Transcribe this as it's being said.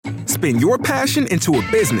Spin your passion into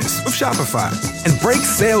a business with Shopify and break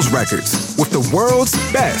sales records with the world's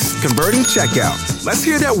best converting checkout. Let's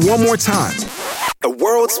hear that one more time. The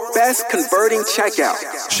world's best converting checkout.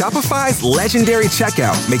 Shopify's legendary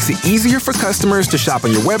checkout makes it easier for customers to shop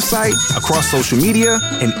on your website, across social media,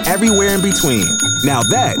 and everywhere in between. Now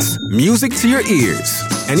that's music to your ears.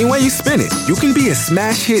 Any way you spin it, you can be a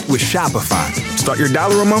smash hit with Shopify. Start your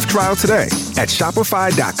 $1 a month trial today at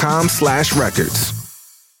shopify.com/records.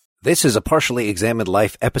 This is a Partially Examined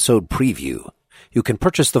Life episode preview. You can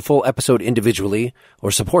purchase the full episode individually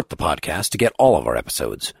or support the podcast to get all of our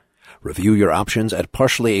episodes. Review your options at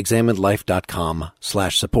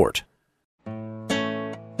partiallyexaminedlife.com/support.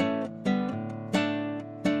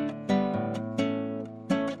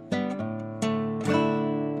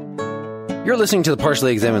 You're listening to The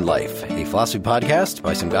Partially Examined Life, a philosophy podcast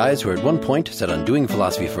by some guys who at one point set on doing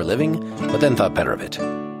philosophy for a living, but then thought better of it.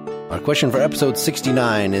 Our question for episode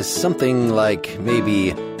 69 is something like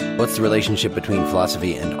maybe, what's the relationship between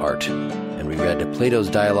philosophy and art? And we read Plato's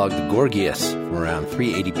dialogue, The Gorgias, from around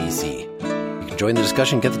 380 BC. You can join the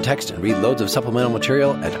discussion, get the text, and read loads of supplemental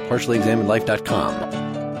material at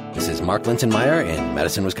partiallyexaminedlife.com. This is Mark Linsenmeyer in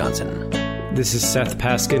Madison, Wisconsin. This is Seth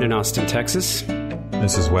Paskin in Austin, Texas.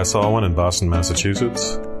 This is Wes Alwyn in Boston,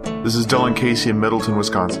 Massachusetts. This is Dylan Casey in Middleton,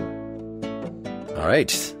 Wisconsin. All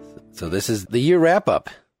right. So this is the year wrap-up.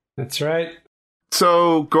 That's right.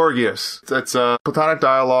 So, Gorgias. That's a Platonic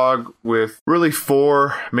dialogue with really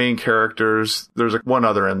 4 main characters. There's one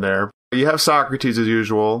other in there. You have Socrates as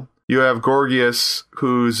usual. You have Gorgias,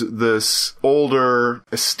 who's this older,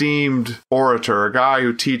 esteemed orator, a guy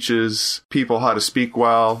who teaches people how to speak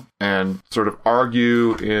well and sort of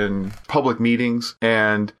argue in public meetings,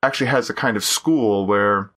 and actually has a kind of school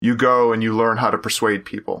where you go and you learn how to persuade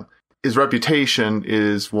people. His reputation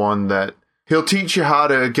is one that he'll teach you how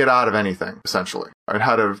to get out of anything, essentially, and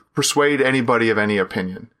how to persuade anybody of any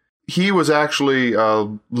opinion. He was actually a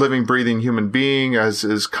living, breathing human being, as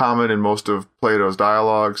is common in most of Plato's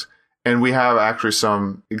dialogues. And we have actually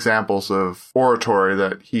some examples of oratory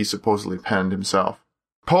that he supposedly penned himself.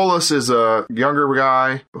 Polus is a younger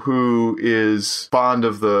guy who is fond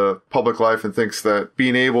of the public life and thinks that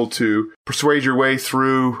being able to persuade your way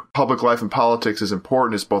through public life and politics is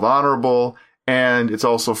important. It's both honorable and it's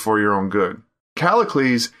also for your own good.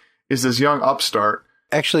 Callicles is this young upstart.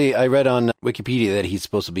 Actually, I read on Wikipedia that he's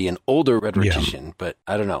supposed to be an older rhetorician, but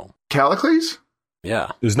I don't know. Callicles?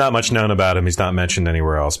 Yeah. There's not much known about him. He's not mentioned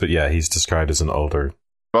anywhere else, but yeah, he's described as an older.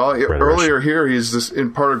 Well, earlier here, he's this,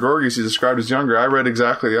 in part of Gorgias, he's described as younger. I read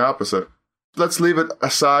exactly the opposite. Let's leave it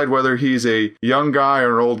aside whether he's a young guy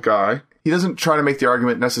or an old guy. He doesn't try to make the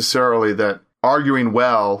argument necessarily that arguing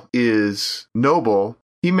well is noble.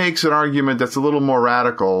 He makes an argument that's a little more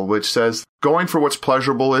radical, which says going for what's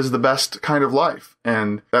pleasurable is the best kind of life.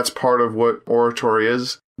 And that's part of what oratory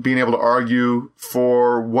is. Being able to argue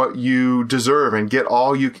for what you deserve and get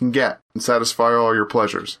all you can get and satisfy all your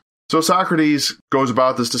pleasures. So Socrates goes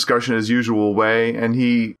about this discussion his usual way, and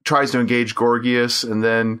he tries to engage Gorgias, and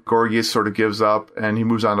then Gorgias sort of gives up, and he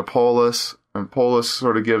moves on to Polus, and Polus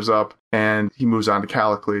sort of gives up, and he moves on to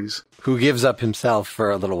Callicles. Who gives up himself for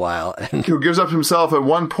a little while. Who gives up himself at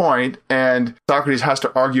one point, and Socrates has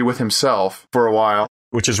to argue with himself for a while.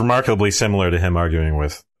 Which is remarkably similar to him arguing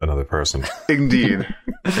with another person. Indeed.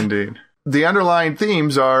 Indeed. The underlying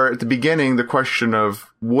themes are, at the beginning, the question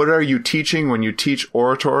of what are you teaching when you teach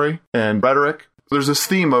oratory and rhetoric? There's this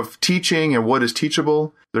theme of teaching and what is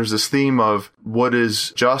teachable. There's this theme of what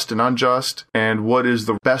is just and unjust and what is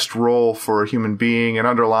the best role for a human being. And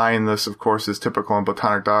underlying this, of course, is typical in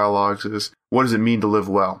Platonic dialogues, is what does it mean to live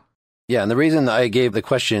well? Yeah, and the reason I gave the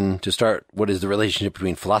question to start, what is the relationship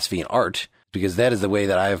between philosophy and art, because that is the way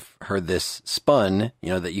that I've heard this spun,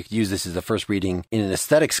 that you could use this as the first reading in an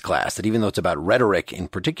aesthetics class, that even though it's about rhetoric in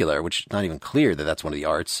particular, which is not even clear that that's one of the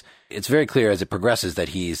arts, it's very clear as it progresses that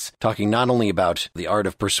he's talking not only about the art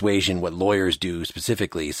of persuasion, what lawyers do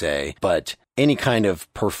specifically, say, but any kind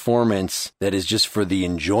of performance that is just for the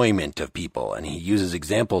enjoyment of people. And he uses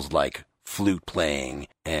examples like flute playing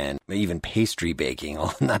and even pastry baking.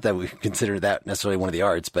 Not that we consider that necessarily one of the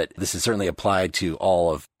arts, but this is certainly applied to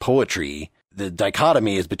all of poetry. The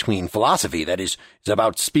dichotomy is between philosophy, that is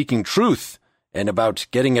about speaking truth and about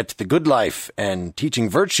getting at the good life and teaching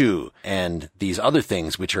virtue, and these other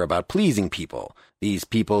things which are about pleasing people. These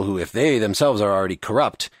people who, if they themselves are already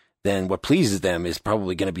corrupt, then what pleases them is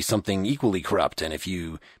probably going to be something equally corrupt. And if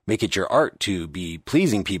you make it your art to be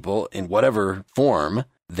pleasing people in whatever form,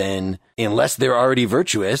 then unless they're already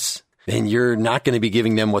virtuous, then you're not going to be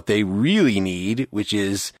giving them what they really need, which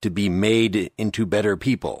is to be made into better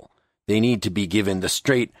people. They need to be given the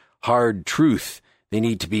straight, hard truth They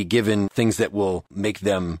need to be given things that will make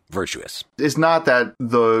them virtuous. It's not that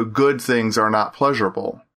the good things are not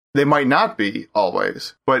pleasurable. They might not be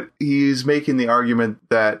always, but he's making the argument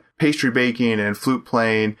that pastry baking and flute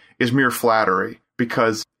playing is mere flattery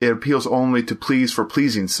because it appeals only to please for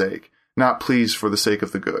pleasing's sake, not please for the sake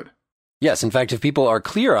of the good. Yes, in fact, if people are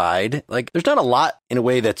clear-eyed, there's not a lot in a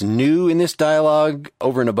way that's new in this dialogue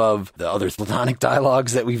over and above the other Platonic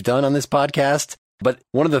dialogues that we've done on this podcast. But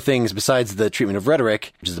one of the things besides the treatment of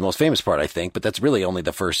rhetoric, which is the most famous part, I think, but that's really only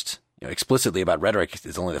the first, explicitly about rhetoric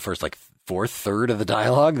is only the first fourth, third of the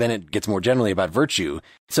dialogue. Then it gets more generally about virtue.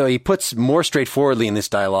 So he puts more straightforwardly in this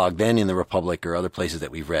dialogue than in the Republic or other places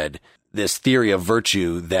that we've read, this theory of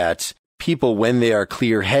virtue that people, when they are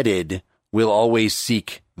clear-headed, will always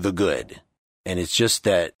seek the good. And it's just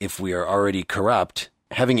that if we are already corrupt,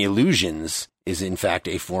 having illusions is in fact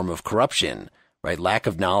a form of corruption, right? Lack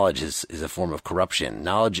of knowledge is a form of corruption.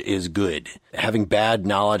 Knowledge is good. Having bad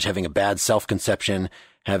knowledge, having a bad self-conception,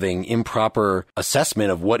 having improper assessment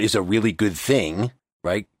of what is a really good thing,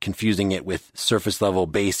 right? Confusing it with surface level,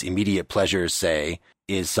 base, immediate pleasures, say,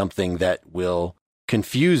 is something that will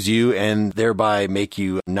confuse you and thereby make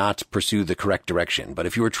you not pursue the correct direction. But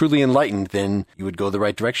if you were truly enlightened, then you would go the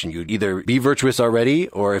right direction. You would either be virtuous already,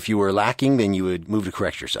 or if you were lacking, then you would move to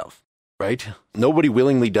correct yourself, right? Nobody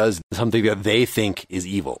willingly does something that they think is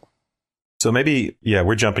evil. So maybe,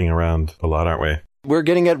 we're jumping around a lot, aren't we? We're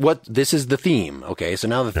getting at what this is the theme. Okay, so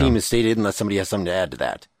now the theme is stated unless somebody has something to add to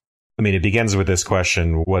that. I mean, it begins with this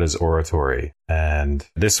question, what is oratory? And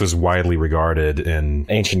this was widely regarded in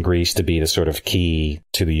ancient Greece to be the sort of key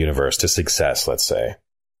to the universe, to success, let's say.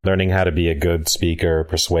 Learning how to be a good speaker,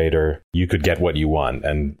 persuader, you could get what you want.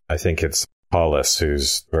 And I think it's Paulus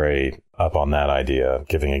who's very up on that idea,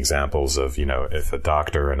 giving examples of, if a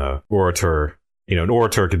doctor and an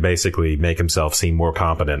orator could basically make himself seem more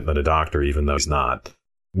competent than a doctor, even though he's not.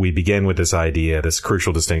 We begin with this idea, this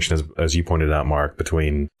crucial distinction, as you pointed out, Mark,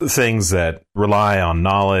 between things that rely on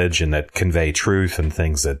knowledge and that convey truth and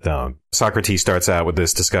things that don't. Socrates starts out with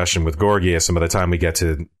this discussion with Gorgias, and by the time we get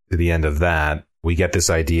to the end of that, we get this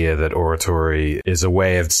idea that oratory is a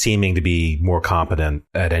way of seeming to be more competent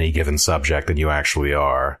at any given subject than you actually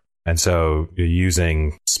are. And so you're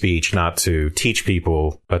using speech not to teach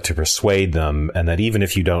people, but to persuade them. And that even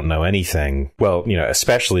if you don't know anything,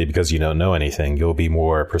 especially because you don't know anything, you'll be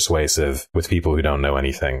more persuasive with people who don't know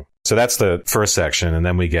anything. So that's the first section. And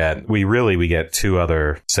then we get two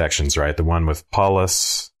other sections, right? The one with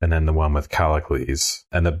Paulus and then the one with Callicles.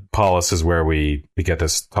 And the Paulus is where we get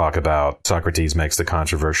this talk about Socrates makes the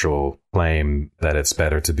controversial claim that it's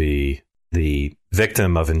better to be the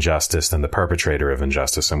victim of injustice than the perpetrator of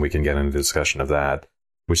injustice, and we can get into the discussion of that,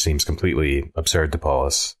 which seems completely absurd to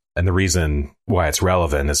Paulus. And the reason why it's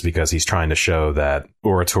relevant is because he's trying to show that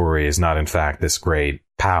oratory is not, in fact, this great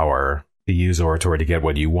power. To use oratory to get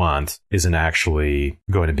what you want isn't actually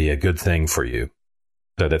going to be a good thing for you.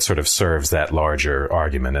 So that sort of serves that larger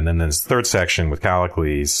argument. And then this third section with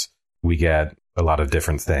Callicles, we get a lot of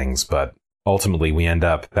different things, but ultimately we end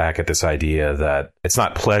up back at this idea that it's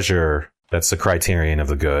not pleasure that's the criterion of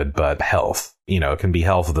the good, but health. It can be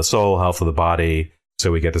health of the soul, health of the body. So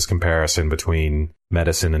we get this comparison between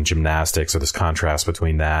medicine and gymnastics, or this contrast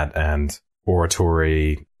between that and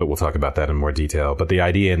oratory, but we'll talk about that in more detail. But the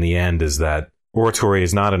idea in the end is that oratory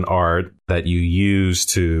is not an art that you use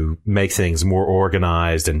to make things more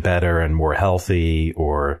organized and better and more healthy,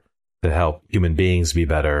 or to help human beings be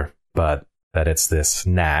better, but that it's this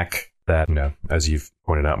knack that, as you've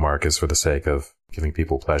pointed out, Mark, is for the sake of giving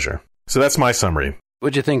people pleasure. So that's my summary.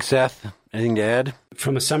 What'd you think, Seth? Anything to add?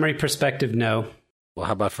 From a summary perspective, no. Well,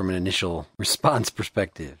 how about from an initial response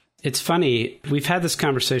perspective? It's funny. We've had this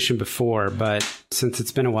conversation before, but since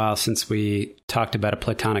it's been a while since we talked about a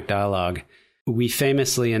Platonic dialogue, we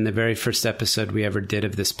famously, in the very first episode we ever did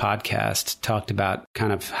of this podcast, talked about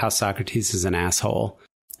kind of how Socrates is an asshole.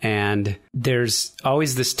 And there's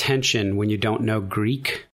always this tension when you don't know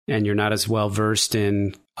Greek and you're not as well versed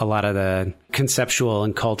in a lot of the conceptual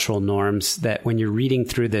and cultural norms, that when you're reading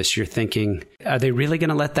through this, you're thinking, are they really going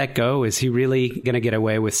to let that go? Is he really going to get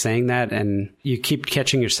away with saying that? And you keep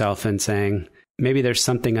catching yourself and saying, maybe there's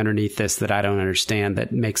something underneath this that I don't understand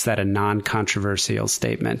that makes that a non-controversial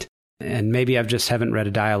statement. And maybe I just haven't read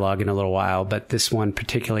a dialogue in a little while, but this one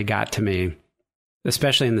particularly got to me,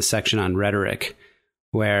 especially in the section on rhetoric,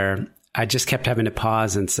 where I just kept having to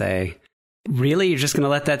pause and say, really? You're just going to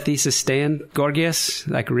let that thesis stand, Gorgias?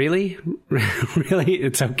 Really? Really?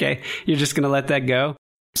 It's okay? You're just going to let that go?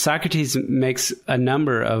 Socrates makes a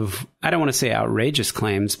number of, I don't want to say outrageous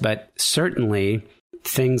claims, but certainly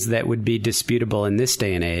things that would be disputable in this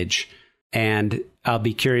day and age. And I'll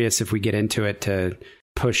be curious if we get into it to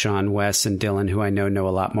push on Wes and Dylan, who I know a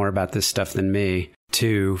lot more about this stuff than me,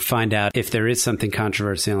 to find out if there is something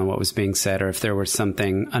controversial in what was being said, or if there was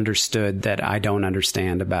something understood that I don't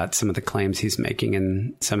understand about some of the claims he's making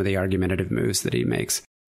and some of the argumentative moves that he makes.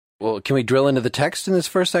 Well, can we drill into the text in this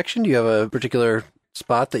first section? Do you have a particular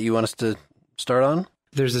spot that you want us to start on?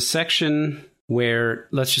 There's a section where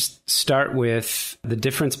let's just start with the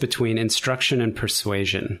difference between instruction and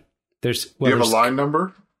persuasion. Do you have a line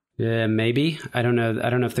number? Yeah, maybe. I don't know. I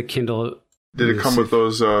don't know if the Kindle... Did it come with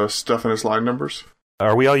those Stephanus line numbers?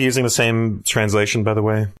 Are we all using the same translation, by the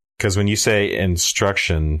way? Because when you say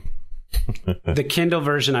instruction... The Kindle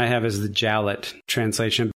version I have is the Jowett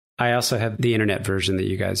translation. I also have the internet version that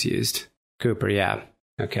you guys used. Cooper, yeah.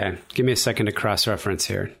 Okay. Give me a second to cross-reference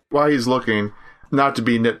here. While he's looking, not to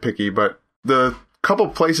be nitpicky, but the couple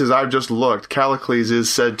places I've just looked, Callicles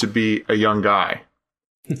is said to be a young guy.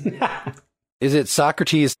 Is it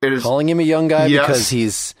Socrates calling him a young guy because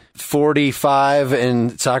he's 45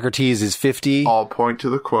 and Socrates is 50? I'll point to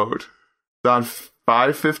the quote. On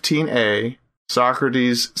 515a,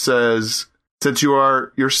 Socrates says, "Since you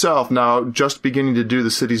are yourself now just beginning to do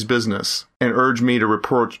the city's business, and urge me to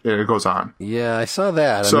report," and it goes on. Yeah, I saw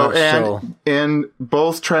that. In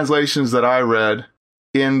both translations that I read,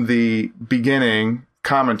 in the beginning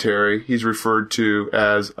commentary, he's referred to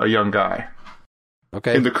as a young guy.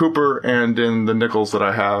 Okay. In the Cooper and in the Nichols that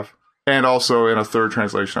I have, and also in a third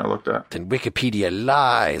translation I looked at. Then Wikipedia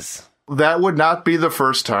lies. That would not be the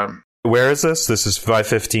first time. Where is this? This is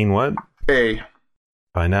 515 what? A.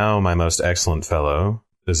 By now, my most excellent fellow.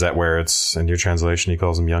 Is that where it's, in your translation, he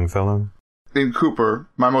calls him young fellow? In Cooper,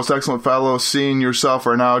 my most excellent fellow, seeing yourself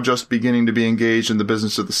are now just beginning to be engaged in the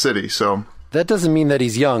business of the city, so... That doesn't mean that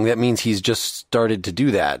he's young. That means he's just started to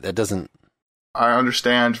do that. That doesn't... I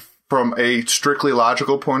understand from a strictly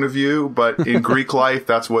logical point of view, but in Greek life,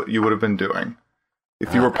 that's what you would have been doing.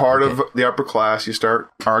 If you were part of the upper class, you start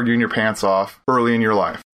arguing your pants off early in your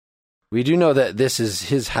life. We do know that this is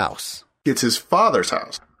his house. It's his father's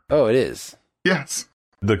house. Oh, it is? Yes.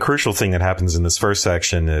 The crucial thing that happens in this first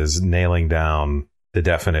section is nailing down the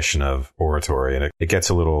definition of oratory, and it gets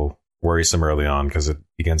a little worrisome early on because it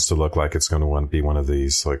begins to look like it's going to be one of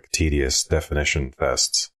these like tedious definition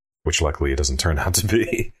fests, which luckily it doesn't turn out to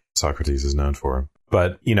be. Socrates is known for.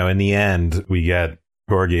 But, in the end, we get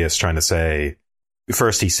Gorgias trying to say,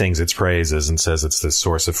 first he sings its praises and says it's the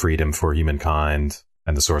source of freedom for humankind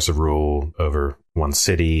and the source of rule over one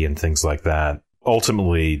city and things like that.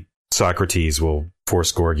 Ultimately, Socrates will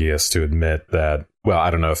force Gorgias to admit that, well, I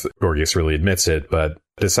don't know if Gorgias really admits it, but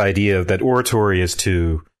this idea that oratory is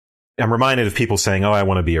to... I'm reminded of people saying, oh, I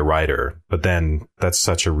want to be a writer, but then that's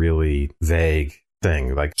such a really vague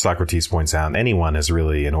thing. Like Socrates points out, anyone is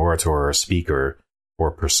really an orator or a speaker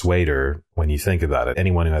or persuader when you think about it.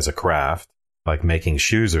 Anyone who has a craft, like making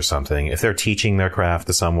shoes or something, if they're teaching their craft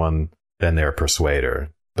to someone, then they're a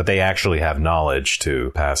persuader. But they actually have knowledge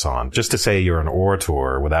to pass on. Just to say you're an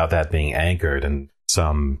orator without that being anchored in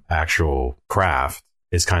some actual craft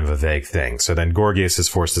is kind of a vague thing. So then Gorgias is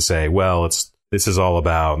forced to say, well, this is all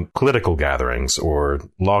about political gatherings or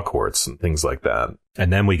law courts and things like that.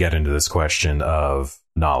 And then we get into this question of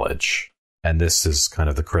knowledge. And this is kind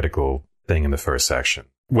of the critical thing in the first section.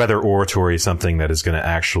 Whether oratory is something that is going to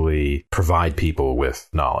actually provide people with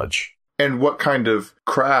knowledge. And what kind of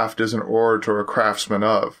craft is an orator a craftsman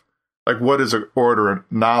of? Like, what is an orator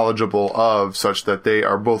knowledgeable of such that they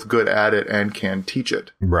are both good at it and can teach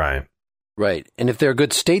it? Right. Right. And if they're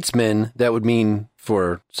good statesmen, that would mean,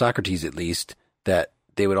 for Socrates at least, that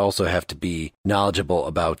they would also have to be knowledgeable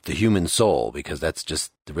about the human soul, because that's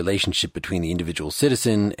just the relationship between the individual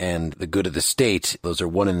citizen and the good of the state. Those are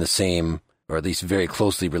one and the same, or at least very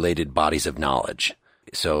closely related bodies of knowledge.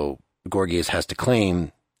 So Gorgias has to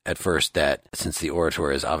claim at first that since the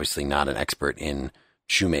orator is obviously not an expert in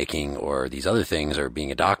shoemaking or these other things or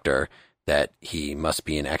being a doctor, that he must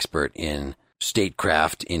be an expert in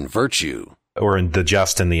statecraft, in virtue. Or in the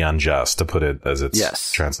just and the unjust, to put it as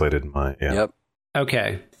it's translated in my... Yeah. Yep.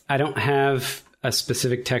 Okay. I don't have a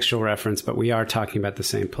specific textual reference, but we are talking about the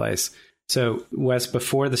same place. So, Wes,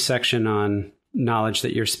 before the section on knowledge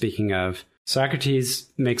that you're speaking of,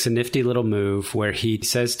 Socrates makes a nifty little move where he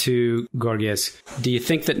says to Gorgias, do you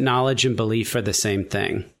think that knowledge and belief are the same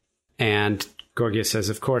thing? And Gorgias says,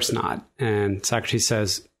 of course not. And Socrates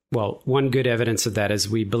says, well, one good evidence of that is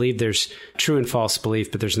we believe there's true and false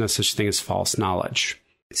belief, but there's no such thing as false knowledge.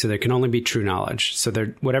 So there can only be true knowledge. So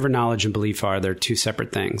whatever knowledge and belief are, they're two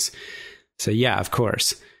separate things. So yeah, of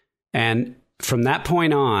course. And from that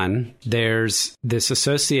point on, there's this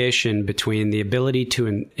association between the ability to,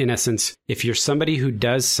 in essence, if you're somebody who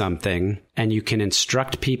does something and you can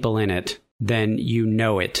instruct people in it, then you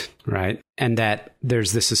know it, right? And that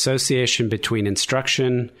there's this association between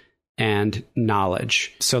instruction and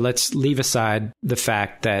knowledge. So let's leave aside the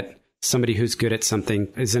fact that somebody who's good at something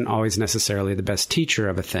isn't always necessarily the best teacher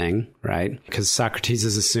of a thing, right? Because Socrates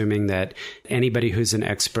is assuming that anybody who's an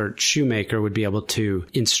expert shoemaker would be able to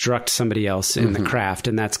instruct somebody else in the craft.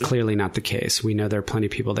 And that's clearly not the case. We know there are plenty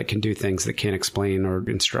of people that can do things that can't explain or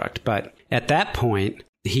instruct. But at that point,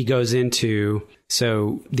 he goes into,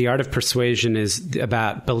 so the art of persuasion is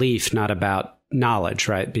about belief, not about knowledge,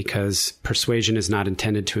 right? Because persuasion is not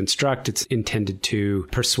intended to instruct. It's intended to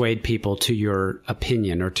persuade people to your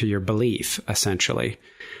opinion or to your belief, essentially.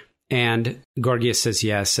 And Gorgias says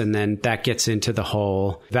yes. And then that gets into the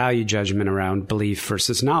whole value judgment around belief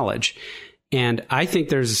versus knowledge. And I think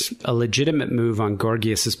there's a legitimate move on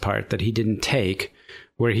Gorgias's part that he didn't take,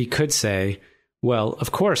 where he could say, well,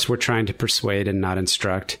 of course, we're trying to persuade and not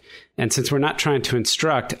instruct. And since we're not trying to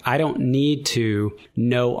instruct, I don't need to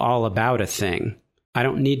know all about a thing. I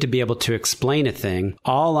don't need to be able to explain a thing.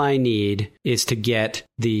 All I need is to get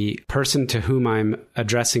the person to whom I'm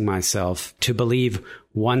addressing myself to believe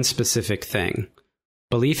one specific thing.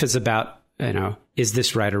 Belief is about, is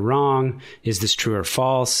this right or wrong? Is this true or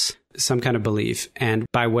false? Some kind of belief. And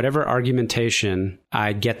by whatever argumentation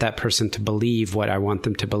I get that person to believe what I want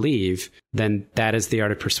them to believe, then that is the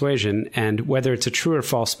art of persuasion. And whether it's a true or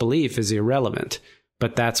false belief is irrelevant.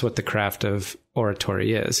 But that's what the craft of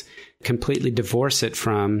oratory is. Completely divorce it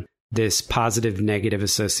from this positive-negative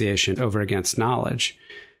association over against knowledge.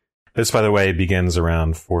 This, by the way, begins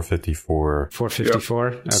around 454. 454?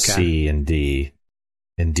 Yep. Okay. C and D.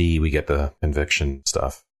 In D, we get the conviction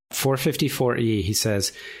stuff. 454E, he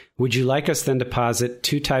says, would you like us then to posit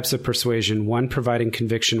two types of persuasion, one providing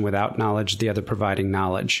conviction without knowledge, the other providing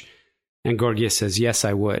knowledge? And Gorgias says, yes,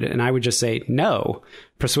 I would. And I would just say, no,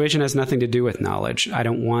 persuasion has nothing to do with knowledge. I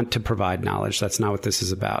don't want to provide knowledge. That's not what this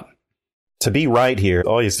is about. To be right here,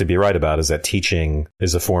 all he has to be right about is that teaching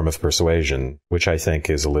is a form of persuasion, which I think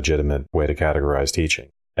is a legitimate way to categorize teaching.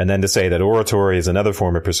 And then to say that oratory is another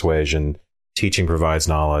form of persuasion, teaching provides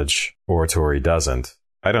knowledge, oratory doesn't.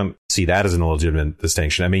 I don't see that as an illegitimate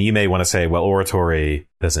distinction. I mean, you may want to say, well, oratory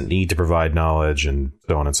doesn't need to provide knowledge and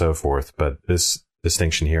so on and so forth, but this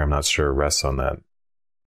distinction here, I'm not sure, rests on that.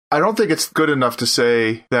 I don't think it's good enough to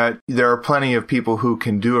say that there are plenty of people who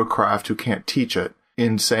can do a craft who can't teach it,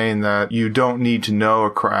 in saying that you don't need to know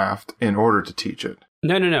a craft in order to teach it.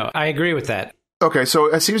 No. I agree with that. Okay, so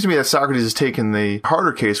it seems to me that Socrates has taken the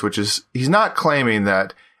harder case, which is he's not claiming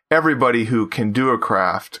that everybody who can do a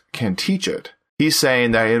craft can teach it. He's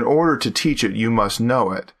saying that in order to teach it, you must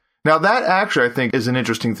know it. Now, that actually, I think, is an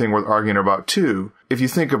interesting thing worth arguing about, too. If you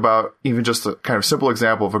think about even just a kind of simple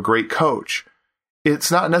example of a great coach, it's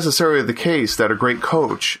not necessarily the case that a great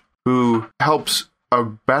coach who helps a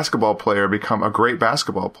basketball player become a great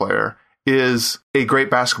basketball player is a great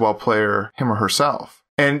basketball player him or herself.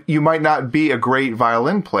 And you might not be a great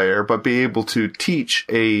violin player, but be able to teach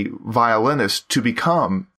a violinist to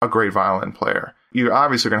become a great violin player. You're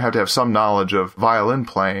obviously going to have some knowledge of violin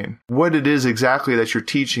playing. What it is exactly that you're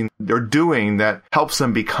teaching or doing that helps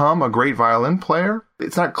them become a great violin player,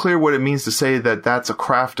 it's not clear what it means to say that that's a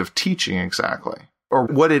craft of teaching exactly, or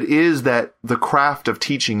what it is that the craft of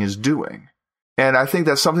teaching is doing. And I think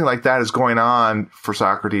that something like that is going on for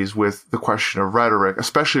Socrates with the question of rhetoric,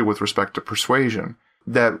 especially with respect to persuasion,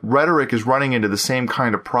 that rhetoric is running into the same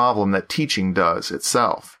kind of problem that teaching does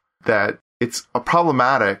itself, that it's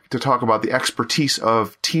problematic to talk about the expertise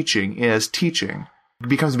of teaching as teaching. It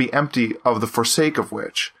becomes to be empty of the forsake of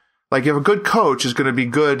which. Like if a good coach is going to be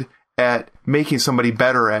good at making somebody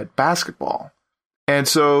better at basketball. And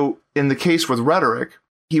so in the case with rhetoric,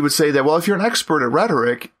 he would say that, well, if you're an expert at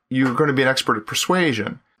rhetoric, you're going to be an expert at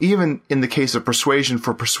persuasion, even in the case of persuasion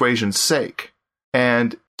for persuasion's sake.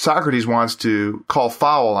 And Socrates wants to call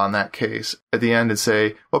foul on that case at the end and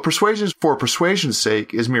say, well, persuasion for persuasion's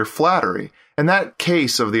sake is mere flattery. And that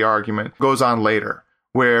case of the argument goes on later,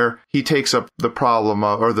 where he takes up the problem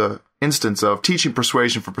of, or the instance of teaching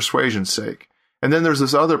persuasion for persuasion's sake. And then there's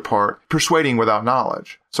this other part, persuading without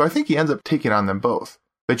knowledge. So I think he ends up taking on them both.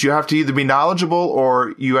 That you have to either be knowledgeable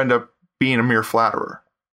or you end up being a mere flatterer.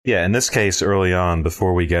 Yeah, in this case, early on,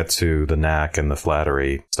 before we get to the knack and the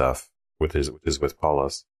flattery stuff, with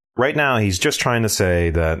Paulus. Right now, he's just trying to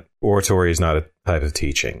say that oratory is not a type of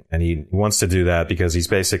teaching. And he wants to do that because he's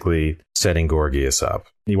basically setting Gorgias up.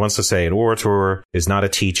 He wants to say an orator is not a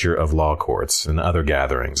teacher of law courts and other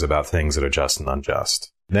gatherings about things that are just and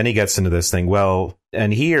unjust. Then he gets into this thing, well,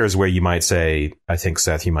 and here's where you might say, I think,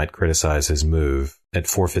 Seth, you might criticize his move at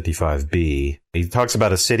 455B. He talks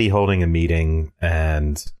about a city holding a meeting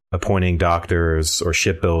and appointing doctors or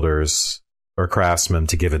shipbuilders or craftsmen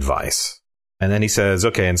to give advice. And then he says,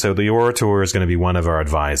 okay, and so the orator is going to be one of our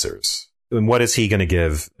advisors. And what is he going to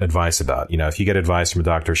give advice about? You know, if you get advice from a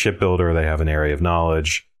doctor or shipbuilder, they have an area of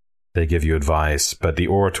knowledge. They give you advice. But the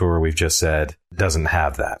orator, we've just said, doesn't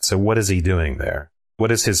have that. So what is he doing there?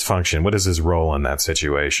 What is his function? What is his role in that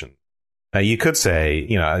situation? Now, you could say,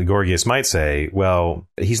 you know, Gorgias might say, well,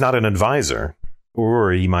 he's not an advisor.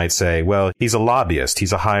 Or he might say, well, he's a lobbyist.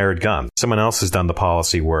 He's a hired gun. Someone else has done the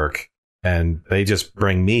policy work, and they just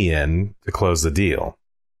bring me in to close the deal,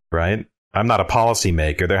 right? I'm not a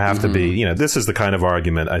policymaker. There have to be, you know, this is the kind of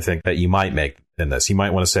argument I think that you might make in this. You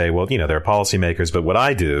might want to say, well, you know, there are policymakers, but what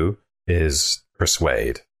I do is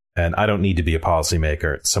persuade. And I don't need to be a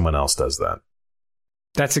policymaker. Someone else does that.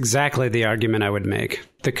 That's exactly the argument I would make.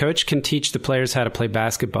 The coach can teach the players how to play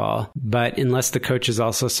basketball, but unless the coach is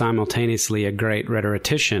also simultaneously a great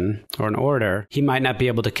rhetorician or an orator, he might not be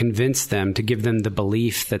able to convince them to give them the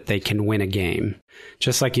belief that they can win a game.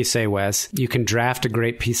 Just like you say, Wes, you can draft a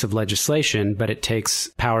great piece of legislation, but it takes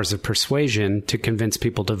powers of persuasion to convince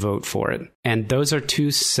people to vote for it. And those are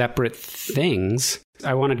two separate things.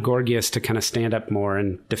 I wanted Gorgias to kind of stand up more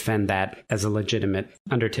and defend that as a legitimate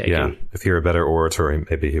undertaking. Yeah, if you're a better orator,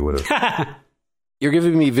 maybe he would have. You're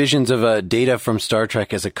giving me visions of data from Star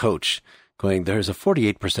Trek as a coach, going, there's a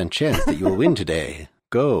 48% chance that you will win today.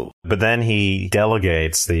 Go. But then he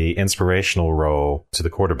delegates the inspirational role to the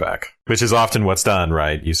quarterback, which is often what's done,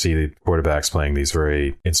 right? You see the quarterbacks playing these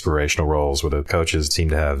very inspirational roles where the coaches seem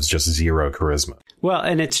to have just zero charisma. Well,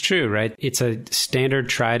 and it's true, right? It's a standard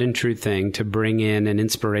tried and true thing to bring in an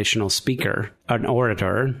inspirational speaker, an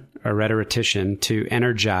orator, a rhetorician to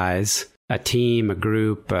energize a team, a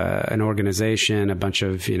group, an organization, a bunch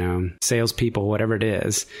of, you know, salespeople, whatever it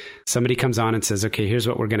is. Somebody comes on and says, okay, here's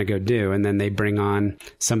what we're going to go do. And then they bring on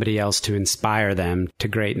somebody else to inspire them to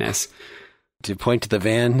greatness. To point to the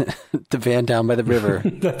van down by the river.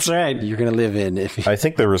 That's right. You're going to live in. I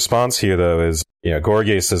think the response here, though, is, you know,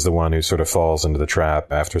 Gorgias is the one who sort of falls into the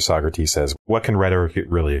trap after Socrates says, what can rhetoric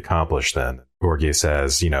really accomplish then? Gorgias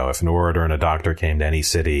says, you know, if an orator and a doctor came to any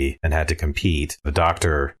city and had to compete, the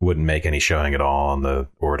doctor wouldn't make any showing at all and the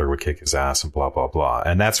orator would kick his ass and blah, blah, blah.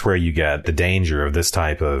 And that's where you get the danger of this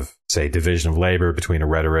type of, say, division of labor between a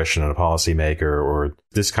rhetorician and a policymaker, or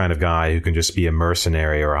this kind of guy who can just be a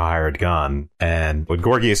mercenary or a hired gun. And what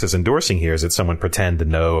Gorgias is endorsing here is that someone pretend to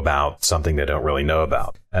know about something they don't really know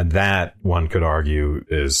about. And that, one could argue,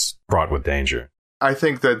 is fraught with danger. I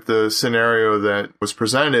think that the scenario that was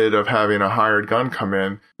presented of having a hired gun come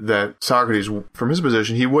in, that Socrates, from his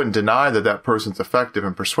position, he wouldn't deny that that person's effective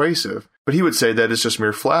and persuasive, but he would say that it's just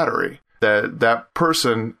mere flattery, that that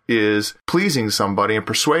person is pleasing somebody and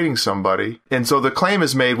persuading somebody. And so the claim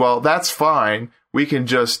is made, well, that's fine. We can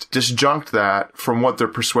just disjunct that from what they're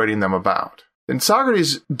persuading them about. And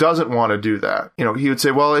Socrates doesn't want to do that. You know, he would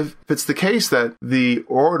say, well, if it's the case that the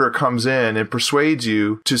orator comes in and persuades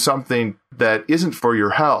you to something that isn't for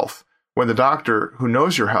your health, when the doctor who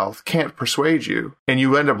knows your health can't persuade you, and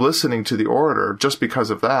you end up listening to the orator just because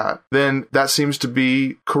of that, then that seems to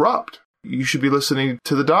be corrupt. You should be listening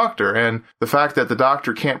to the doctor. And the fact that the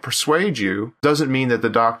doctor can't persuade you doesn't mean that the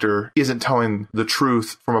doctor isn't telling the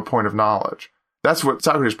truth from a point of knowledge. That's what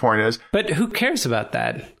Socrates' point is. But who cares about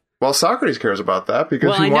that? Well, Socrates cares about that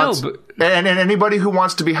because he wants, and anybody who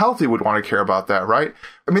wants to be healthy would want to care about that, right?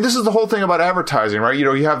 I mean, this is the whole thing about advertising, right? You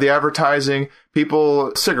know, you have the advertising,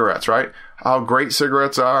 people, cigarettes, right? How great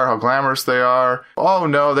cigarettes are, how glamorous they are. Oh,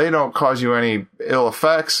 no, they don't cause you any ill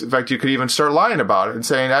effects. In fact, you could even start lying about it and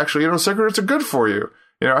saying, actually, you know, cigarettes are good for you.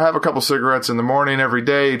 You know, have a couple cigarettes in the morning every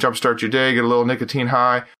day, jumpstart your day, get a little nicotine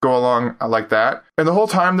high, go along like that. And the whole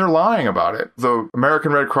time they're lying about it. The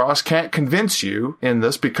American Red Cross can't convince you in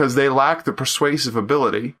this because they lack the persuasive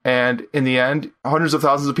ability. And in the end, hundreds of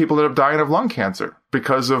thousands of people end up dying of lung cancer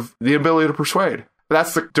because of the ability to persuade.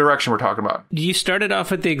 That's the direction we're talking about. You started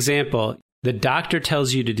off with the example. The doctor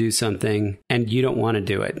tells you to do something and you don't want to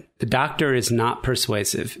do it. The doctor is not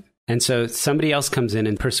persuasive. And so somebody else comes in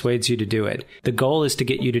and persuades you to do it. The goal is to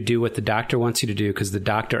get you to do what the doctor wants you to do because the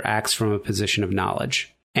doctor acts from a position of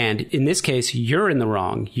knowledge. And in this case, you're in the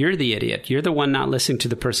wrong. You're the idiot. You're the one not listening to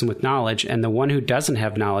the person with knowledge. And the one who doesn't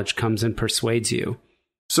have knowledge comes and persuades you.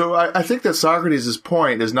 So I think that Socrates'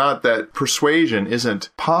 point is not that persuasion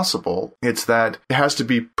isn't possible. It's that it has to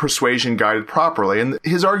be persuasion guided properly. And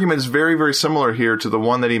his argument is very, very similar here to the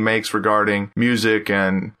one that he makes regarding music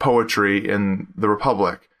and poetry in the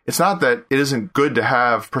Republic. It's not that it isn't good to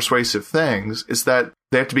have persuasive things. It's that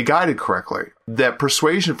They have to be guided correctly. That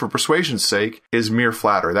persuasion for persuasion's sake is mere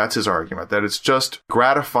flattery. That's his argument, that it's just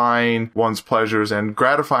gratifying one's pleasures, and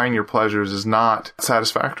gratifying your pleasures is not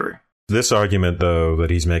satisfactory. This argument, though, that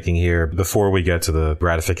he's making here, before we get to the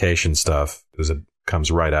gratification stuff, because it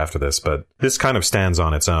comes right after this, but this kind of stands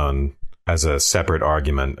on its own as a separate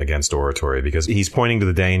argument against oratory, because he's pointing to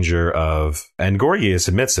the danger of, and Gorgias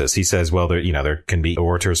admits this, he says, well, there can be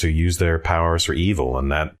orators who use their powers for evil,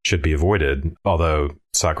 and that should be avoided, although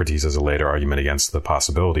Socrates has a later argument against the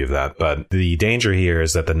possibility of that. But the danger here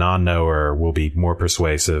is that the non-knower will be more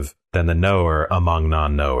persuasive than the knower among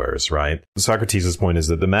non-knowers, right? Socrates' point is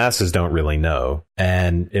that the masses don't really know,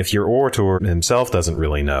 and if your orator himself doesn't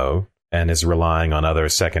really know, and is relying on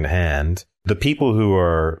others secondhand, the people who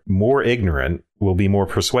are more ignorant will be more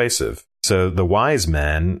persuasive. So the wise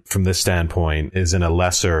man, from this standpoint, is in a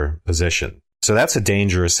lesser position. So that's a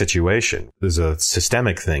dangerous situation. There's a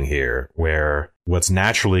systemic thing here where what's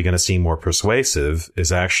naturally going to seem more persuasive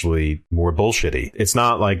is actually more bullshitty. It's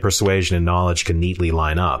not like persuasion and knowledge can neatly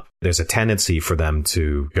line up. There's a tendency for them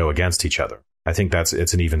to go against each other. I think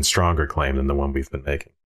it's an even stronger claim than the one we've been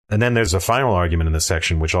making. And then there's a final argument in this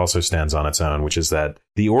section, which also stands on its own, which is that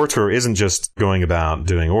the orator isn't just going about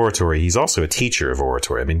doing oratory. He's also a teacher of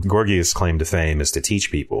oratory. I mean, Gorgias' claim to fame is to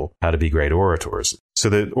teach people how to be great orators. So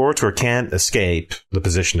the orator can't escape the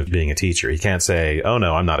position of being a teacher. He can't say, oh,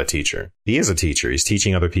 no, I'm not a teacher. He is a teacher. He's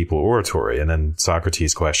teaching other people oratory. And then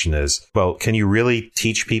Socrates' question is, well, can you really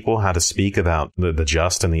teach people how to speak about the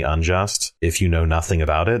just and the unjust if you know nothing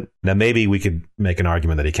about it? Now, maybe we could make an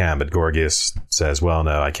argument that he can, but Gorgias says, well,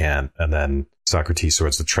 no, I can't. And then Socrates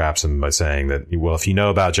sort of traps him by saying that, well, if you know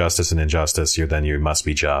about justice and injustice, then you must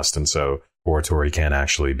be just. And so oratory can't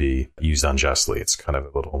actually be used unjustly. It's kind of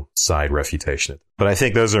a little side refutation. But I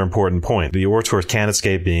think those are important points. The orator can't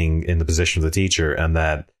escape being in the position of the teacher, and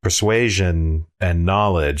that persuasion and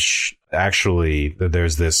knowledge, actually,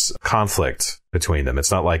 there's this conflict between them.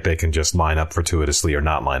 It's not like they can just line up fortuitously or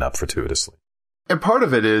not line up fortuitously. And part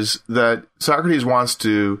of it is that Socrates wants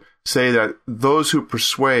to say that those who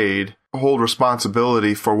persuade hold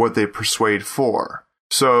responsibility for what they persuade for.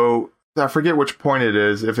 So I forget which point it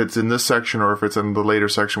is, if it's in this section or if it's in the later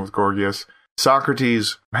section with Gorgias.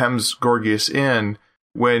 Socrates hems Gorgias in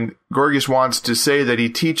when Gorgias wants to say that he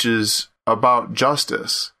teaches about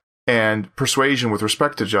justice and persuasion with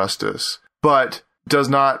respect to justice, but does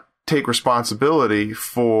not take responsibility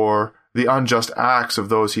for the unjust acts of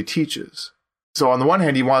those he teaches. So on the one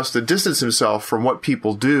hand, he wants to distance himself from what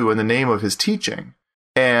people do in the name of his teaching,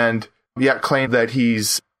 and yet claim that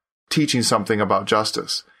he's teaching something about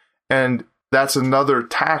justice. And that's another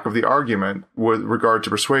tack of the argument with regard to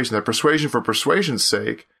persuasion, that persuasion for persuasion's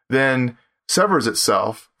sake then severs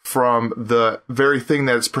itself from the very thing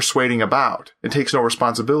that it's persuading about. It takes no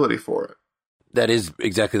responsibility for it. That is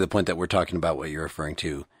exactly the point that we're talking about, what you're referring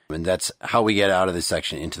to. And that's how we get out of this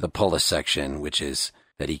section into the Polis section, which is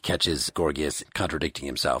that he catches Gorgias contradicting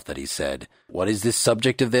himself, that he said, what is this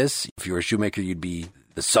subject of this? If you were a shoemaker, the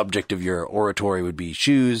subject of your oratory would be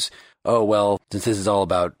shoes. Oh, well, since this is all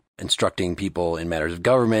about instructing people in matters of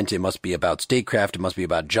government, it must be about statecraft, it must be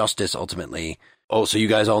about justice ultimately. Oh, so you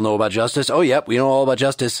guys all know about justice? Oh, yep, we know all about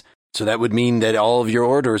justice. So that would mean that all of your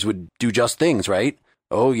orators would do just things, right?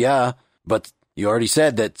 Oh, yeah, but you already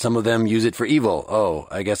said that some of them use it for evil. Oh,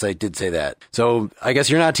 I guess I did say that. So I guess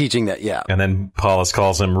you're not teaching that, yeah. And then Paulus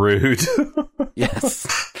calls him rude. Yes.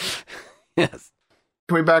 Yes.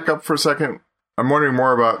 Can we back up for a second? I'm wondering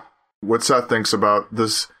more about what Seth thinks about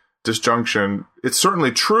this disjunction. It's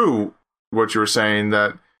certainly true what you were saying,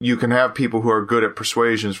 that you can have people who are good at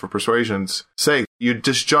persuasions for persuasion's sake. You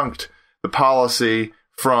disjunct the policy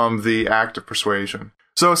from the act of persuasion.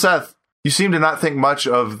 So, Seth, you seem to not think much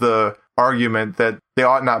of the argument that they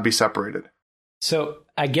ought not be separated. So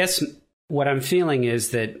I guess what I'm feeling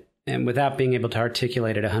is that, and without being able to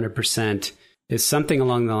articulate it 100%, is something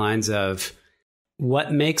along the lines of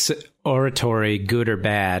what makes oratory good or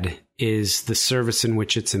bad is the service in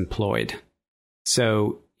which it's employed.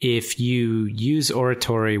 So if you use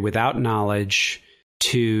oratory without knowledge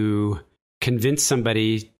to convince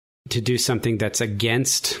somebody to do something that's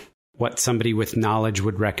against what somebody with knowledge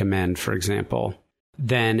would recommend, for example,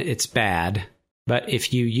 then it's bad. But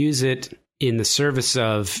if you use it in the service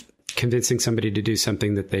of convincing somebody to do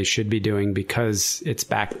something that they should be doing because it's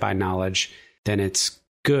backed by knowledge, then it's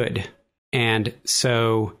good. And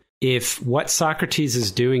so if what Socrates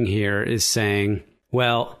is doing here is saying,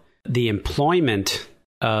 well, the employment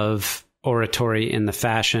of oratory in the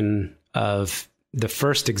fashion of the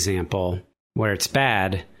first example, where it's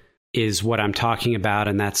bad, is what I'm talking about,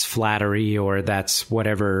 and that's flattery, or that's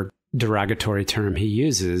whatever derogatory term he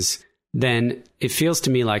uses, then it feels to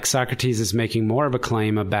me like Socrates is making more of a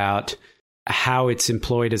claim about how it's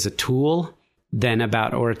employed as a tool than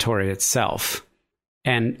about oratory itself.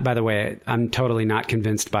 And by the way, I'm totally not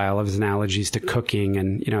convinced by all of his analogies to cooking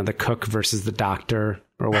and, the cook versus the doctor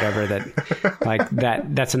or whatever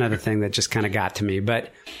that's another thing that just kind of got to me.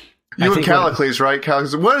 But you and Callicles, right?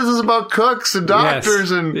 Callicles, what is this about cooks and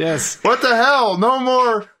doctors yes. What the hell? No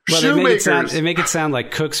more shoemakers. They make it sound like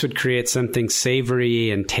cooks would create something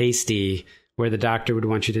savory and tasty where the doctor would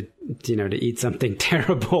want you to eat something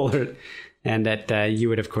terrible and that you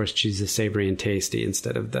would, of course, choose the savory and tasty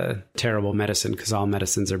instead of the terrible medicine because all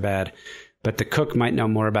medicines are bad. But the cook might know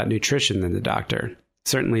more about nutrition than the doctor.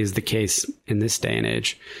 Certainly is the case in this day and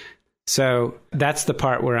age. So that's the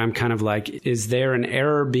part where I'm kind of like, is there an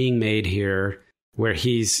error being made here where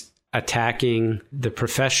he's attacking the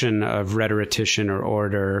profession of rhetorician or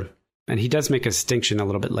orator? And he does make a distinction a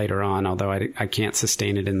little bit later on, although I can't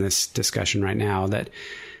sustain it in this discussion right now,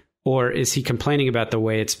 or is he complaining about the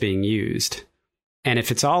way it's being used? And if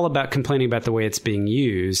it's all about complaining about the way it's being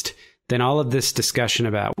used, then all of this discussion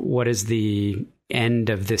about what is the end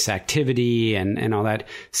of this activity and all that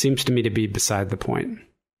seems to me to be beside the point.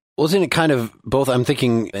 Well, isn't it kind of both? I'm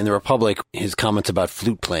thinking in the Republic, his comments about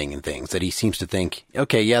flute playing and things, that he seems to think,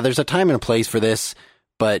 okay, yeah, there's a time and a place for this,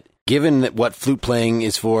 but given that what flute playing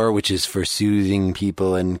is for, which is for soothing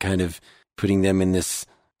people and kind of putting them in this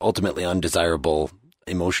ultimately undesirable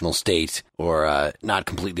emotional state or not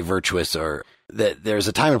completely virtuous, or that there's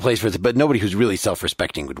a time and place for it, but nobody who's really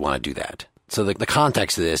self-respecting would want to do that. So the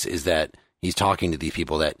context of this is that he's talking to these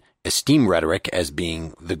people that esteem rhetoric as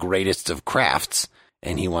being the greatest of crafts,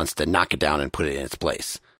 and he wants to knock it down and put it in its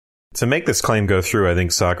place. To make this claim go through, I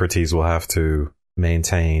think Socrates will have to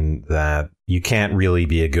maintain that you can't really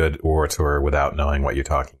be a good orator without knowing what you're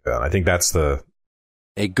talking about. I think that's a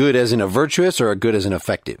good as in a virtuous or a good as in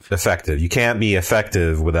effective? Effective. You can't be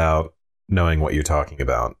effective without knowing what you're talking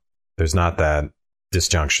about. There's not that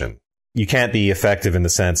disjunction. You can't be effective in the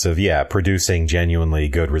sense of, producing genuinely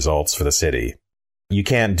good results for the city. You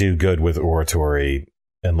can't do good with oratory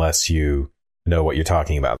unless you know what you're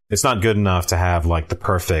talking about. It's not good enough to have like the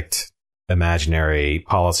perfect imaginary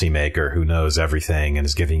policymaker who knows everything and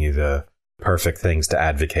is giving you the perfect things to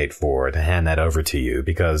advocate for, to hand that over to you,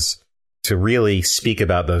 because to really speak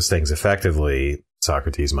about those things effectively,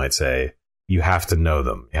 Socrates might say, you have to know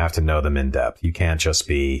them. You have to know them in depth. You can't just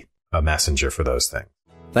be a messenger for those things.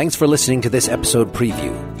 Thanks for listening to this episode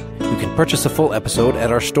preview. You can purchase a full episode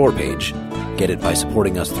at our store page, get it by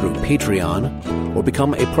supporting us through Patreon, or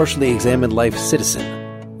become a Partially Examined Life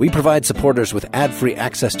citizen. We provide supporters with ad-free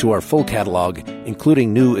access to our full catalog,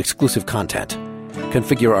 including new exclusive content.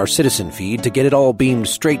 Configure our citizen feed to get it all beamed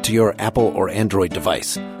straight to your Apple or Android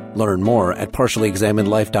device. Learn more at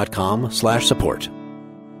partiallyexaminedlife.com/support.